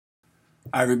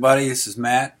Hi everybody, this is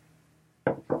Matt,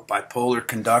 bipolar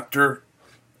conductor.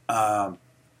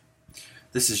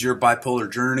 This is your bipolar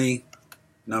journey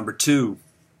number 2.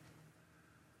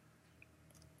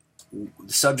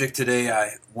 The subject today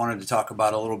I wanted to talk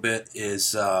about a little bit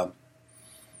is have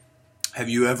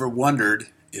you ever wondered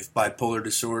if bipolar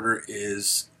disorder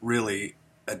is really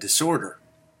a disorder?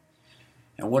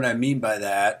 And what I mean by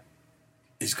that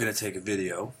is going to take a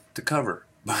video to cover.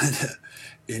 But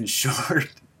in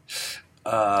short,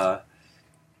 have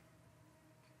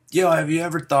you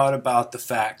ever thought about the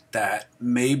fact that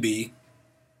maybe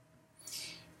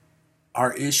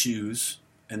our issues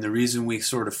and the reason we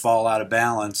sort of fall out of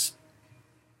balance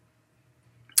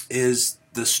is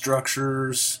the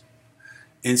structures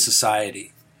in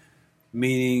society?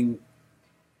 Meaning,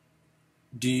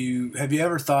 have you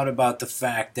ever thought about the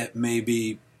fact that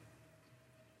maybe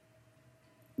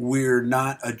we're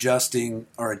not adjusting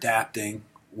or adapting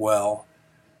well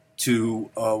to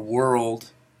a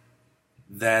world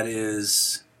that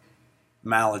is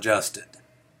maladjusted?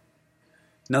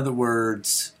 In other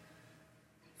words,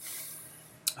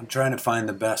 I'm trying to find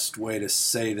the best way to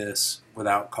say this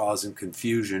without causing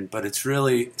confusion, but it's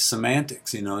really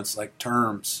semantics. It's like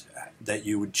terms that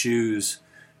you would choose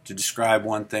to describe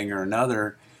one thing or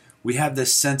another. We have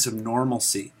this sense of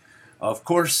normalcy. Of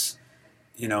course,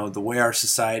 the way our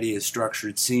society is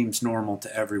structured seems normal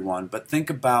to everyone, but think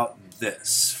about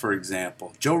this, for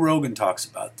example. Joe Rogan talks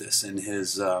about this in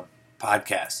his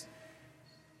podcast.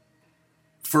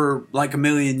 For like a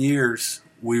million years,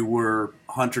 we were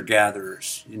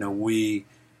hunter-gatherers. We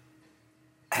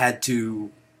had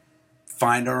to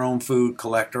find our own food,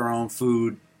 collect our own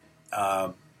food.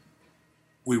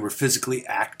 We were physically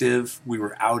active. We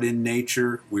were out in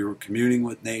nature. We were communing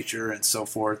with nature and so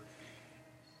forth.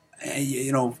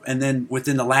 And then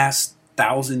within the last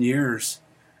 1,000 years,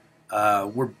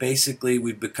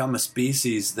 we've become a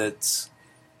species that's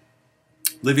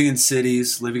living in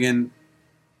cities, living in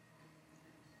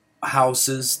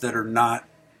houses that are not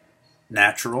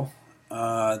natural,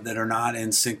 that are not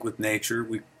in sync with nature.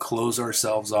 We close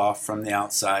ourselves off from the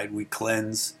outside. We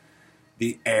cleanse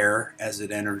the air as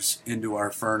it enters into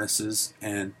our furnaces,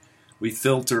 and we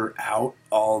filter out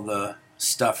all the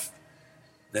stuff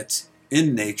that's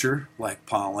in nature, like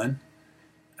pollen.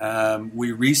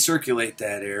 We recirculate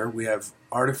that air. We have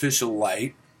artificial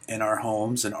light in our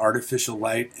homes and artificial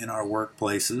light in our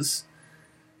workplaces.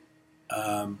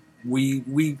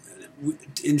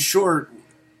 In short,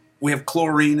 we have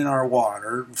chlorine in our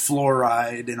water,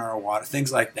 fluoride in our water,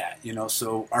 things like that.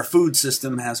 So our food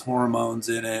system has hormones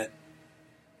in it,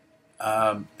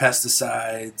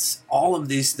 pesticides. All of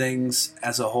these things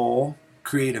as a whole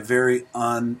create a very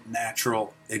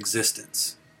unnatural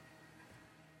existence.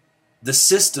 The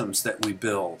systems that we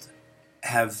build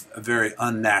have a very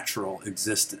unnatural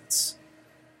existence.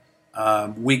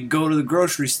 We go to the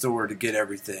grocery store to get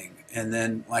everything, and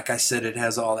then, like I said, it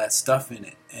has all that stuff in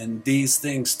it. And these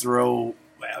things you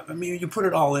put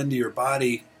it all into your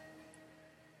body,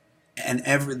 and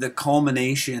the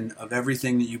culmination of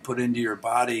everything that you put into your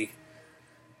body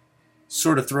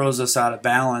sort of throws us out of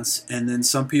balance. And then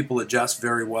some people adjust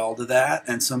very well to that,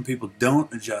 and some people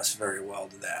don't adjust very well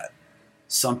to that.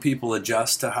 Some people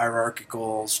adjust to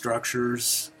hierarchical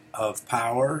structures of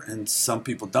power, and some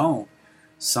people don't.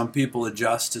 Some people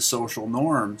adjust to social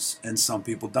norms, and some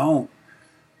people don't.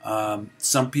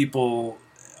 Some people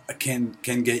can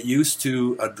get used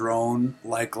to a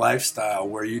drone-like lifestyle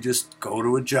where you just go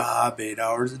to a job 8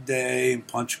 hours a day and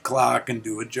punch a clock and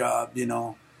do a job,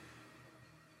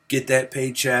 get that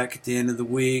paycheck at the end of the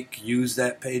week, use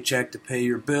that paycheck to pay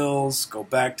your bills, go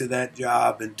back to that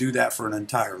job and do that for an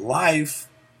entire life.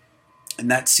 And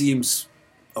that seems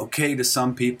okay to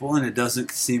some people, and it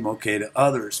doesn't seem okay to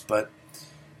others. But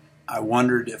I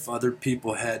wondered if other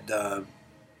people had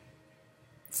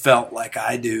felt like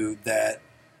I do, that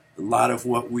a lot of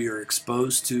what we are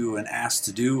exposed to and asked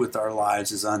to do with our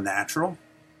lives is unnatural.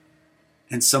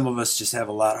 And some of us just have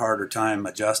a lot harder time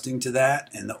adjusting to that.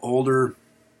 And the older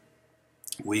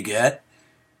we get,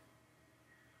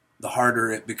 the harder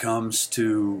it becomes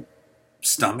to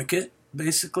stomach it,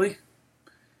 basically.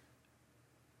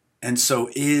 And so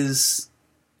is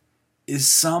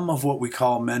some of what we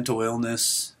call mental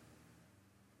illness,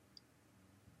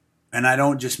 and I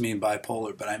don't just mean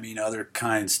bipolar, but I mean other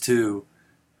kinds too,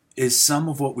 is some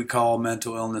of what we call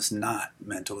mental illness not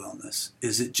mental illness?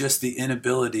 Is it just the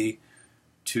inability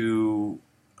to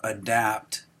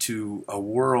adapt to a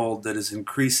world that is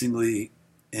increasingly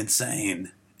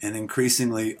insane and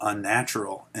increasingly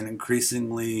unnatural and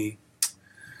increasingly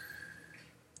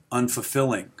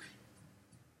unfulfilling,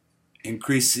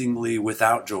 increasingly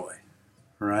without joy,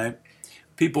 right?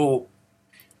 People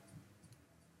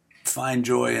find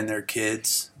joy in their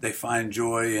kids. They find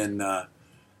joy in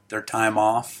their time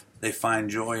off. They find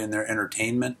joy in their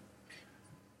entertainment.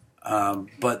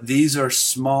 But these are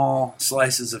small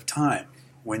slices of time.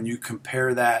 When you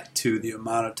compare that to the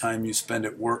amount of time you spend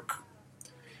at work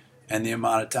and the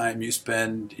amount of time you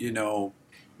spend,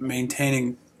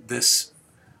 maintaining this,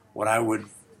 what I would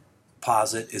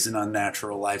posit is an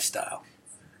unnatural lifestyle.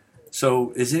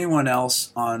 So is anyone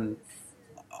else on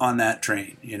that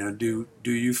train? Do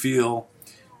you feel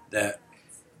that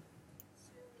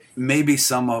maybe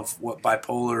some of what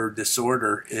bipolar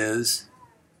disorder is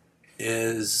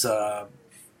the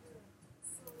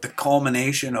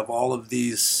culmination of all of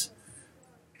these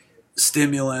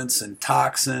stimulants and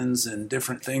toxins and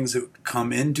different things that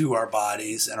come into our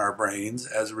bodies and our brains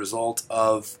as a result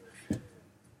of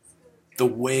the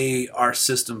way our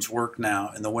systems work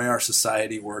now and the way our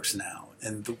society works now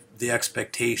and the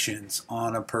expectations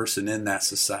on a person in that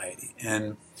society.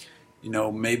 And,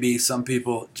 maybe some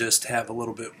people just have a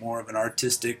little bit more of an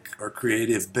artistic or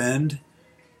creative bend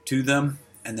to them,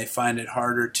 and they find it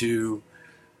harder to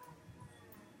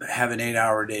have an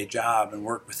 8-hour-a-day job and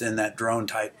work within that drone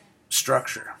type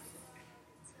structure.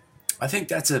 I think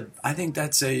that's a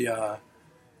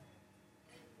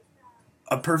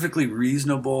perfectly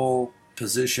reasonable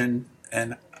position,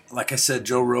 and like I said,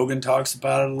 Joe Rogan talks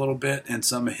about it a little bit in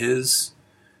some of his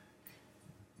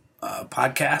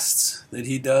podcasts that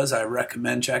he does. I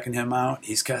recommend checking him out.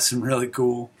 He's got some really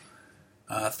cool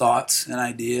thoughts and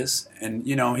ideas, and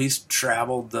he's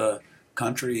traveled the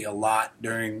country a lot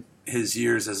during his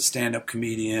years as a stand-up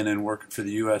comedian and working for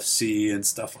the UFC and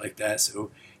stuff like that. So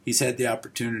he's had the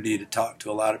opportunity to talk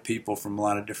to a lot of people from a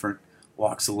lot of different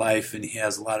walks of life, and he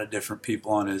has a lot of different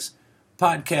people on his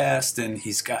podcast, and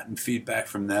he's gotten feedback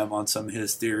from them on some of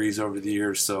his theories over the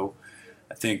years. So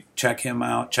I think check him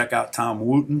out. Check out Tom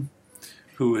Wooten,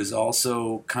 who is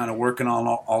also kind of working on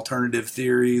alternative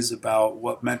theories about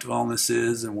what mental illness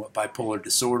is and what bipolar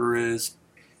disorder is.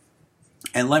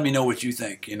 And let me know what you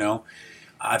think.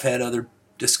 I've had other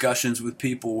discussions with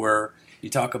people where you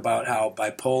talk about how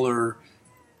bipolar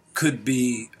could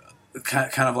be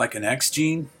kind of like an X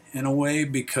gene in a way,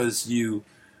 because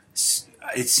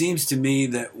it seems to me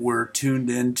that we're tuned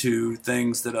into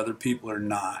things that other people are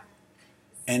not.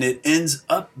 And it ends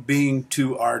up being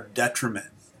to our detriment,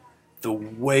 the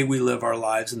way we live our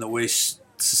lives and the way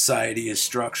society is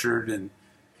structured. And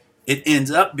it ends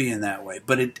up being that way.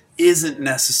 But it isn't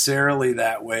necessarily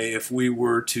that way if we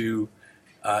were to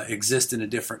exist in a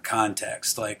different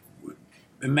context. Like,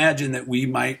 imagine that we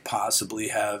might possibly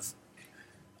have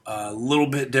a little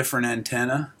bit different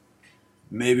antenna.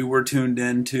 Maybe we're tuned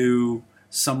into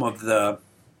some of the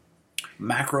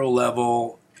macro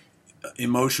level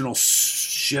emotional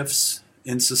shifts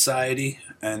in society,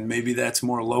 and maybe that's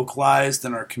more localized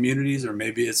in our communities, or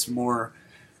maybe it's more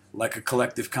like a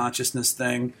collective consciousness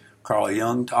thing. Carl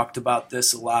Jung talked about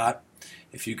this a lot.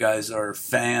 If you guys are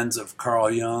fans of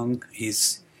Carl Jung,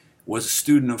 was a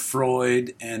student of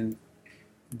Freud and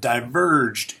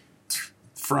diverged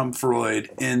from Freud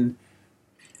in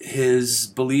his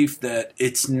belief that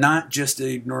it's not just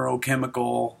a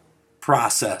neurochemical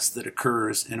process that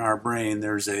occurs in our brain.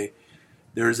 There's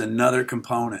another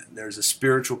component. There's a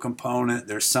spiritual component.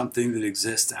 There's something that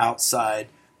exists outside.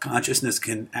 Consciousness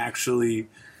can actually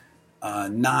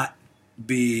not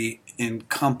be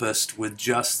encompassed with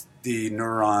just the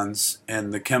neurons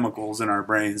and the chemicals in our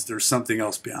brains. There's something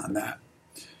else beyond that.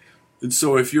 And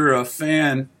so if you're a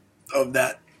fan of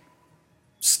that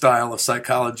style of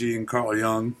psychology in Carl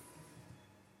Jung,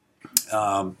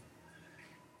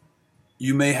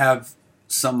 you may have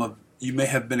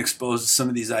been exposed to some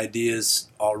of these ideas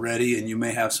already, and you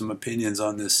may have some opinions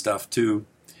on this stuff too.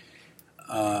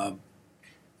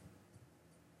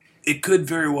 It could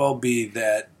very well be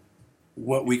that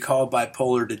what we call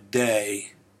bipolar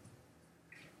today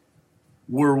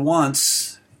were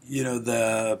once,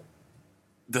 the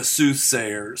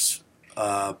soothsayers,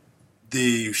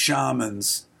 the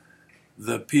shamans,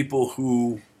 the people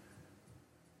who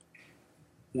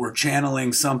were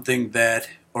channeling something that,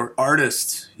 or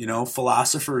artists,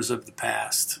 philosophers of the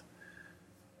past,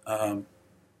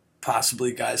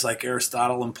 possibly guys like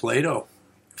Aristotle and Plato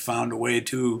found a way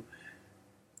to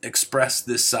express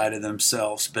this side of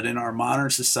themselves. But in our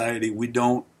modern society, we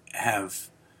don't have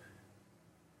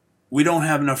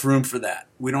enough room for that.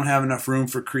 We don't have enough room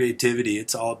for creativity.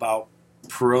 It's all about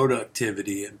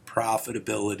productivity and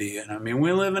profitability. And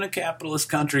we live in a capitalist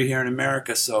country here in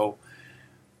America, so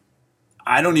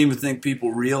I don't even think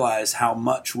people realize how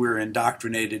much we're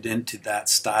indoctrinated into that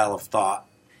style of thought.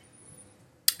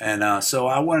 And so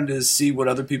I wanted to see what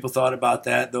other people thought about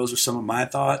that. Those are some of my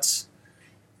thoughts.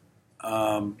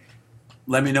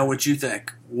 Let me know what you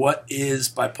think. What is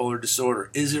bipolar disorder?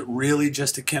 Is it really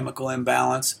just a chemical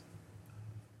imbalance?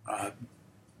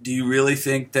 Do you really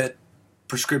think that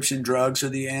prescription drugs are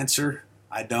the answer?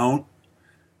 I don't.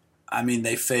 I mean,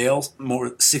 they fail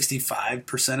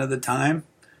 65% of the time.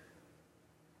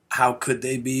 How could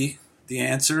they be the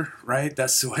answer, right?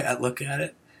 That's the way I look at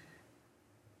it.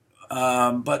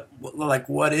 But like,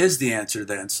 what is the answer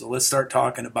then? So let's start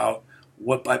talking about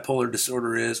what bipolar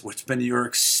disorder is. What's been your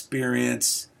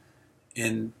experience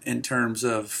in terms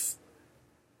of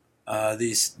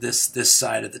this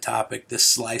side of the topic, this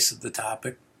slice of the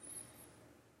topic?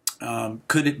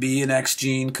 Could it be an X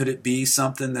gene? Could it be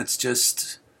something that's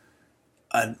just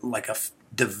like a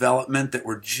development that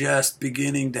we're just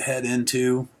beginning to head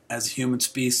into as a human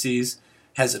species?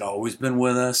 Has it always been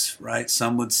with us, right?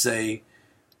 Some would say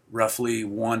roughly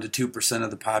 1 to 2%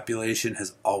 of the population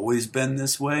has always been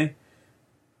this way,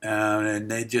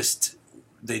 and they just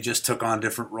took on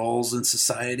different roles in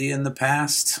society in the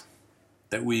past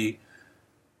that we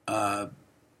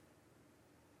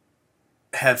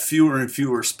have fewer and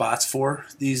fewer spots for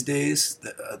these days,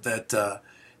 that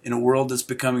in a world that's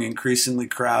becoming increasingly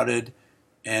crowded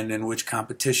and in which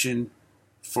competition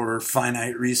for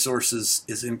finite resources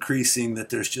is increasing, that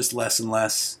there's just less and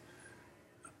less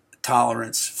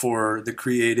tolerance for the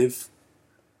creative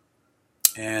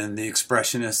and the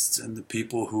expressionists and the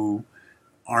people who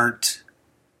aren't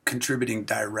contributing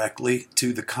directly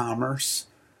to the commerce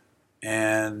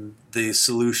and the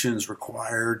solutions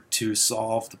required to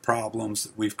solve the problems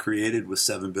that we've created with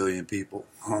 7 billion people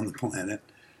on the planet,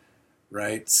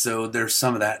 right? So there's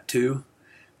some of that too.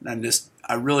 And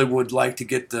I really would like to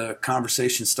get the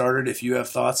conversation started. If you have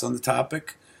thoughts on the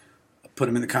topic, put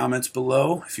them in the comments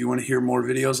below. If you want to hear more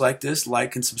videos like this,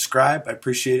 like and subscribe. I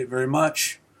appreciate it very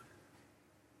much.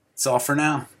 That's all for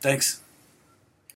now. Thanks.